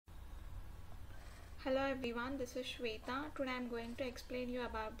Hello everyone, this is Shweta. Today I am going to explain you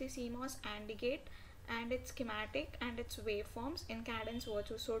about the CMOS AND gate and its schematic and its waveforms in Cadence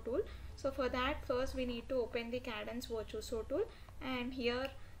Virtuoso tool. So for that, first we need to open the Cadence Virtuoso tool and here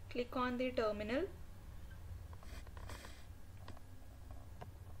click on the terminal.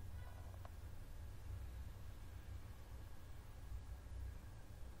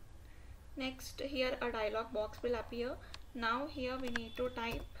 Next, here a dialog box will appear. Now here we need to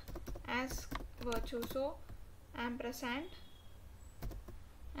type as Virtuoso ampersand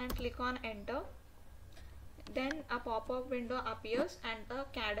and click on enter. Then a pop-up window appears and the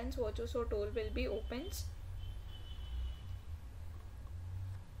Cadence Virtuoso tool will be opens.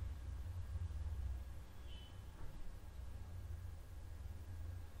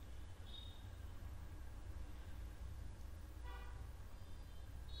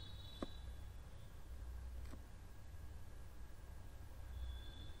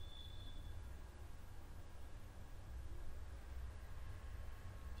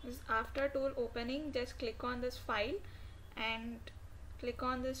 After tool opening, just click on this file and click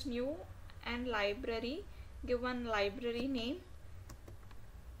on this new and library. Give one library name.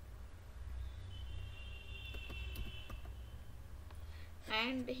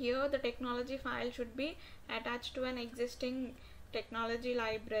 And here the technology file should be attached to an existing technology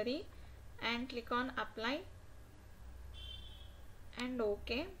library and click on apply and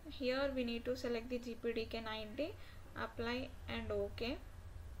OK. Here we need to select the GPDK90, apply and OK.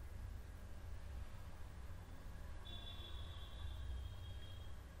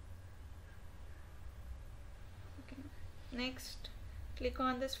 Next, click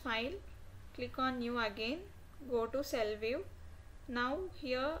on this file, click on new again, go to cell view. Now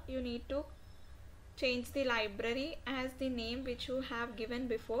here you need to change the library as the name which you have given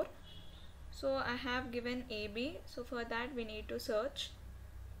before. So I have given AB, so for that we need to search.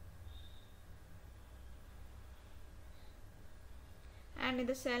 And in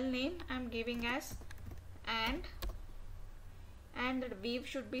the cell name I am giving as and the weave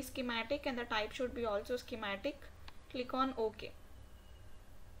should be schematic and the type should be also schematic. Click on OK.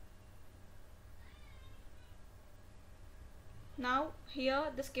 Now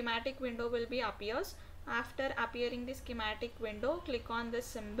here the schematic window will be appears. After appearing the schematic window, click on this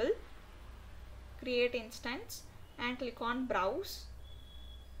symbol, create instance and click on browse.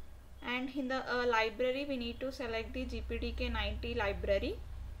 And in the library we need to select the GPDK90 library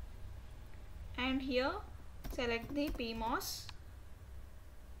and here select the PMOS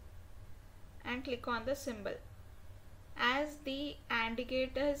and click on the symbol. As the AND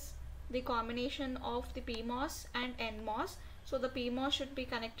gate is the combination of the PMOS and NMOS, so the PMOS should be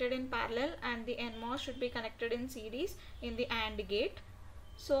connected in parallel and the NMOS should be connected in series in the AND gate.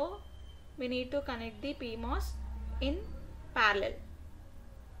 So we need to connect the PMOS in parallel.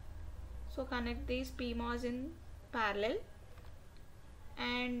 So connect these PMOS in parallel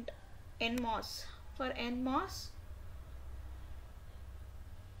and NMOS. For NMOS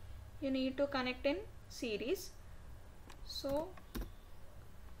you need to connect in series. So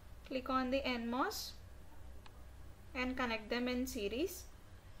click on the NMOS and connect them in series.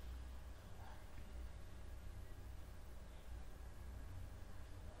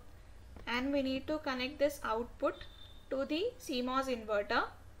 And we need to connect this output to the CMOS inverter.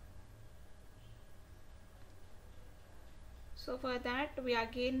 So for that we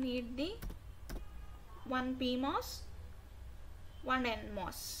again need the one PMOS, one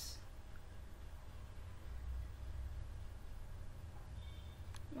NMOS.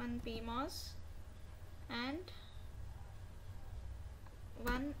 One PMOS and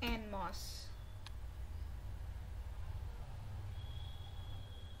one NMOS.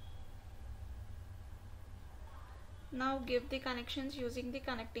 Now give the connections using the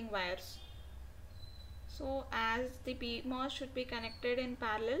connecting wires. So as the PMOS should be connected in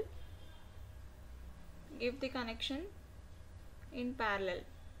parallel, give the connection in parallel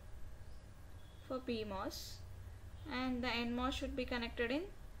for PMOS and the NMOS should be connected in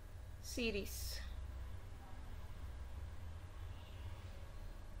series.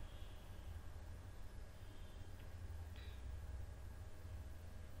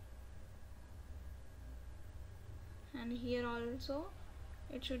 And here also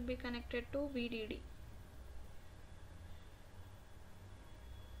it should be connected to VDD.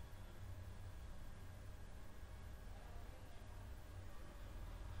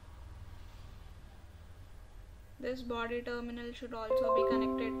 This body terminal should also be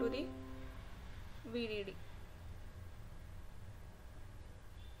connected to the VDD.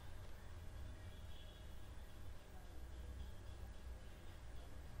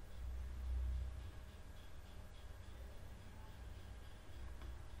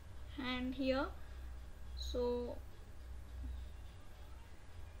 And here So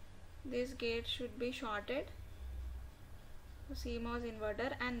this gate should be shorted, CMOS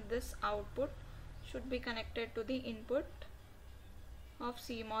inverter, and this output should be connected to the input of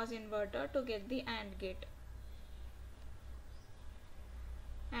CMOS inverter to get the AND gate.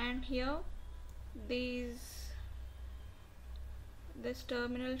 And here this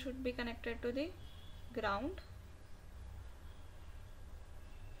terminal should be connected to the ground.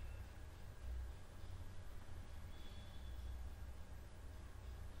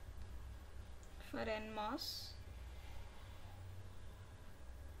 For NMOS,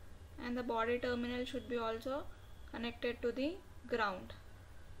 and the body terminal should be also connected to the ground.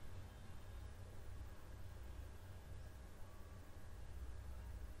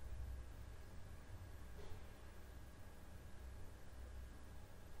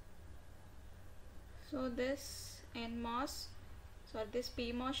 So this this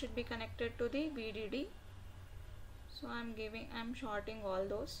PMOS should be connected to the VDD. So I'm shorting all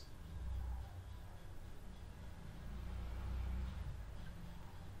those.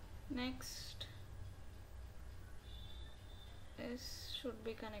 Next, this should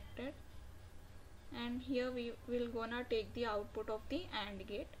be connected, and here we will gonna take the output of the AND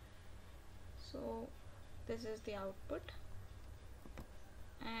gate. So this is the output,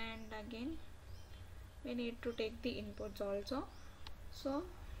 and again we need to take the inputs also. So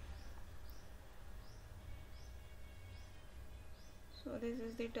this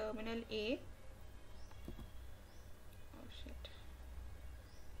is the terminal A. Oh shit.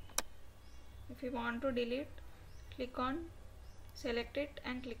 If you want to delete, select it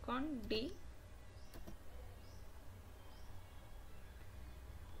and click on D.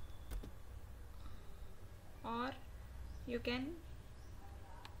 Or you can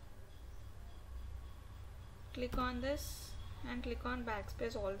click on this and click on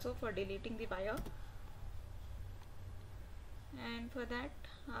backspace also for deleting the wire. And for that,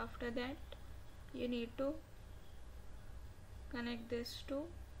 after that, you need to connect this to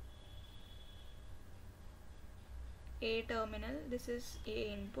A terminal. This is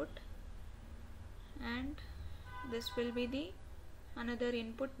A input, and this will be the another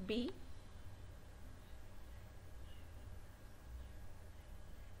input B.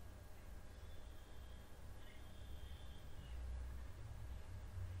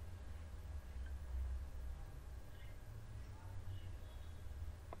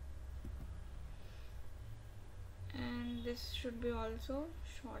 And this should be also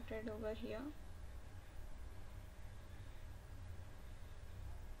shorted over here.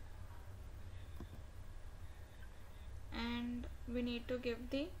 And we need to give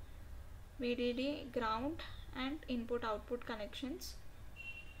the VDD, ground and input output connections.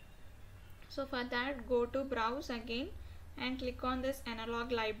 So for that, go to browse again and click on this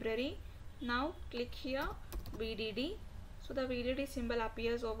analog library. Now click here VDD. So the VDD symbol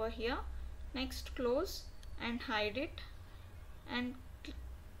appears over here. Next, close and hide it, and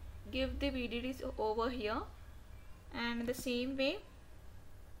give the VDDs over here, and the same way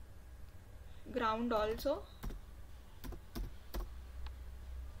ground also.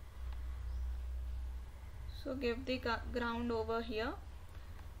 So give the ground over here,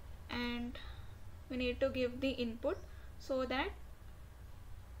 and we need to give the input, so in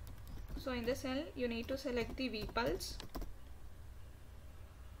the cell you need to select the V pulse.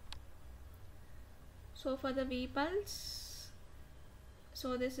 So for the V pulse,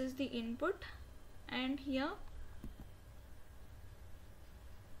 so this is the input, and here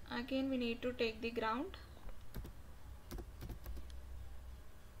again we need to take the ground.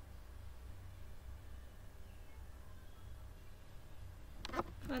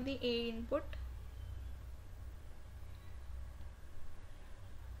 For the A input,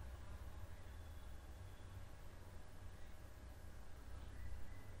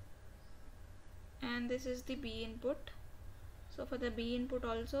 and this is the B input. So for the B input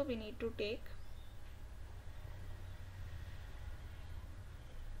also we need to take.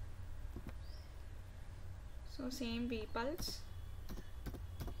 So same V pulse.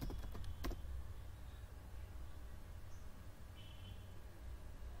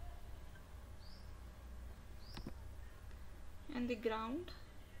 And the ground.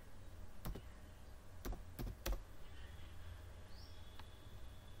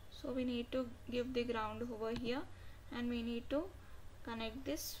 So we need to give the ground over here, and we need to connect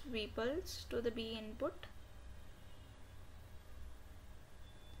this V pulse to the B input.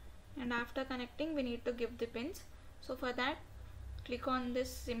 And after connecting, we need to give the pins. So for that, click on this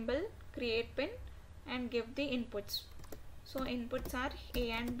symbol, create pin, and give the inputs. So inputs are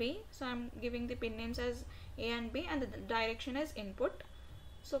A and B. So I'm giving the pin names as A and B, and the direction is input.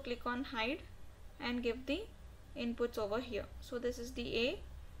 So click on hide and give the inputs over here. So this is the A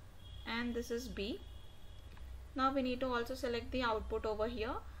and this is B. Now we need to also select the output over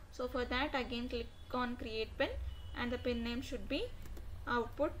here. So for that, again click on create pin, and the pin name should be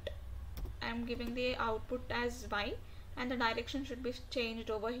output. I am giving the output as Y, and the direction should be changed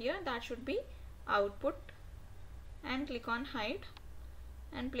over here. That should be output, and click on hide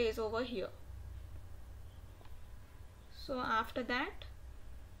and place over here. So after that,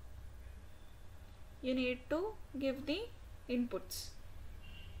 you need to give the inputs.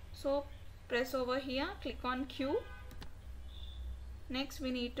 So press over here, click on Q. Next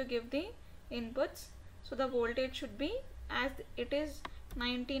we need to give the inputs. So the voltage should be, as it is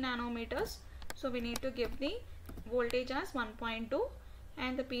 90 nanometers, so we need to give the voltage as 1.2,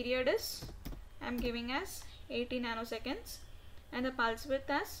 and the period is, I am giving as 80 nanoseconds, and the pulse width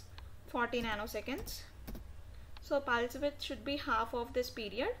as 40 nanoseconds. So pulse width should be half of this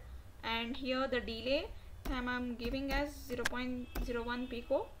period, and here the delay time I am giving as 0.01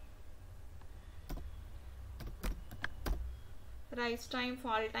 pico. Rise time,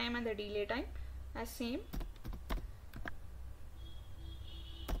 fall time, and the delay time as same,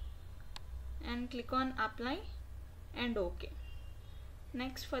 and click on apply and OK.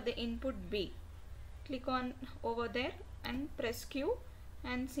 Next, for the input B, click on over there and press Q,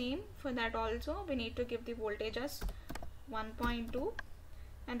 and same for that also we need to give the voltage as 1.2,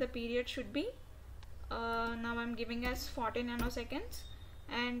 and the period should be now I'm giving as 40 nanoseconds,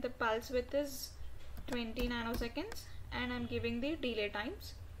 and the pulse width is 20 nanoseconds, and I'm giving the delay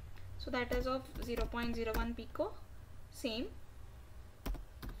times, so that is of 0.01 pico. Same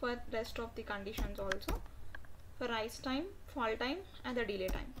for rest of the conditions also, for rise time, fall time, and the delay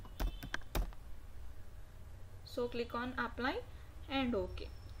time. So click on apply and OK.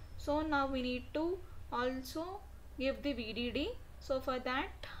 So now we need to also give the VDD. So for that,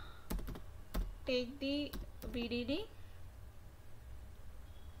 take the VDD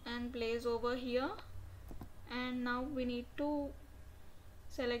and place over here, and now we need to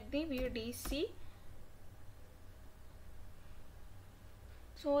select the VDC.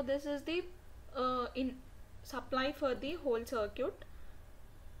 So this is the in supply for the whole circuit,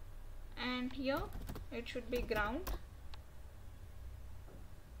 and here it should be ground,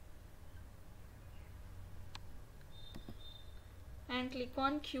 and click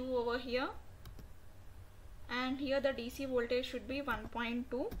on Q over here, and here the DC voltage should be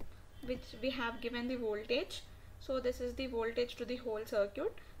 1.2, which we have given the voltage. So this is the voltage to the whole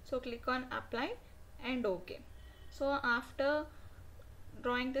circuit. So click on apply and OK. So after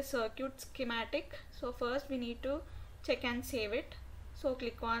drawing the circuit schematic, so first we need to check and save it. So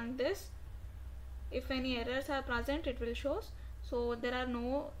click on this. If any errors are present, it will show. So there are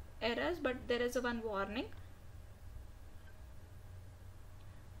no errors, but there is one warning.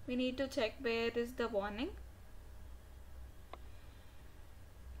 We need to check where is the warning.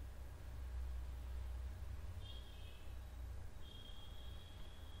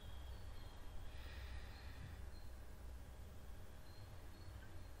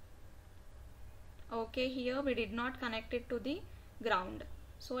 Okay, here we did not connect it to the ground,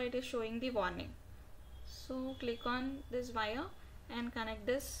 so it is showing the warning. So click on this wire and connect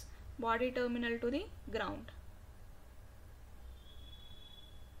this body terminal to the ground.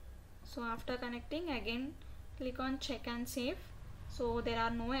 So after connecting, again click on check and save. So there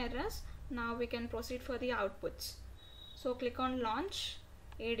are no errors. Now we can proceed for the outputs. So click on launch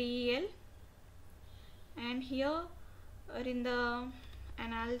ADEL, and here in the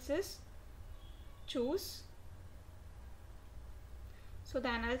analysis choose. So the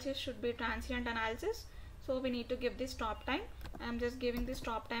analysis should be transient analysis. So we need to give the stop time. I am just giving the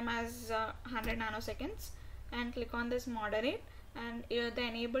stop time as 100 nanoseconds, and click on this moderate, and the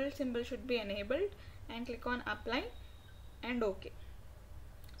enable symbol should be enabled, and click on apply and OK.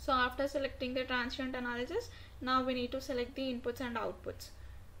 So after selecting the transient analysis, now we need to select the inputs and outputs.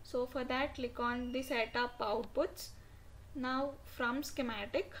 So for that, click on the setup outputs. Now from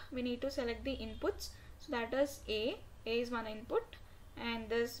schematic, we need to select the inputs. So that is A is one input, and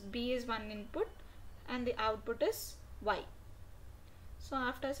this B is one input, and the output is Y. So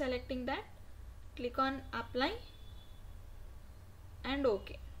after selecting that, click on apply and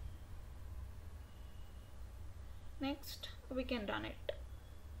OK. Next we can run it.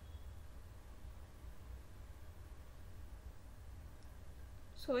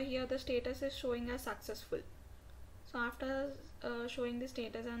 So here the status is showing as successful. So after showing the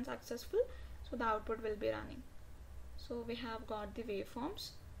status and successful, so the output will be running. So we have got the waveforms.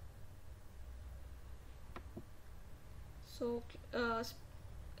 So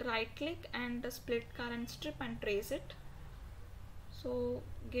right click and split current strip and trace it. So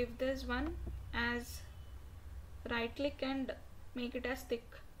give this one as right click and make it as thick.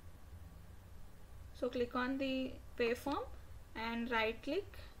 So click on the waveform and right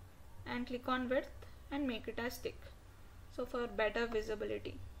click and click on width and make it as thick, so for better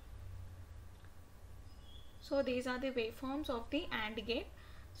visibility. So these are the waveforms of the AND gate.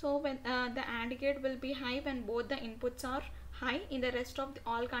 So when the AND gate will be high when both the inputs are high. In the rest of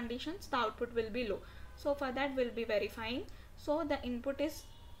all conditions the output will be low. So for that we'll be verifying. So the input is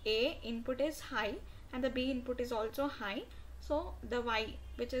A input is high and the B input is also high. So the Y,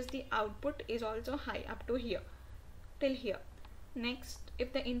 which is the output, is also high up to here, till here. Next,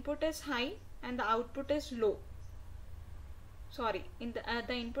 if the input is high and the output is low, sorry, in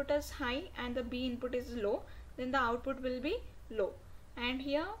the input is high and the B input is low, then the output will be low. And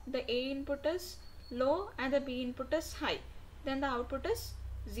here the A input is low and the B input is high, then the output is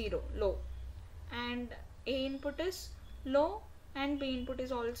 0, low. And A input is low and B input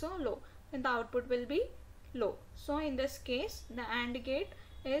is also low, then the output will be low. So in this case the AND gate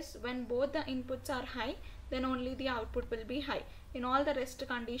is when both the inputs are high, then only the output will be high. In all the rest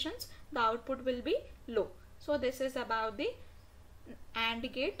conditions the output will be low. So this is about the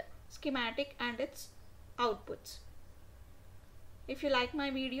AND gate schematic and its outputs. If you like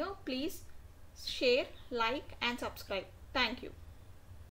my video, please share, like and subscribe. Thank you.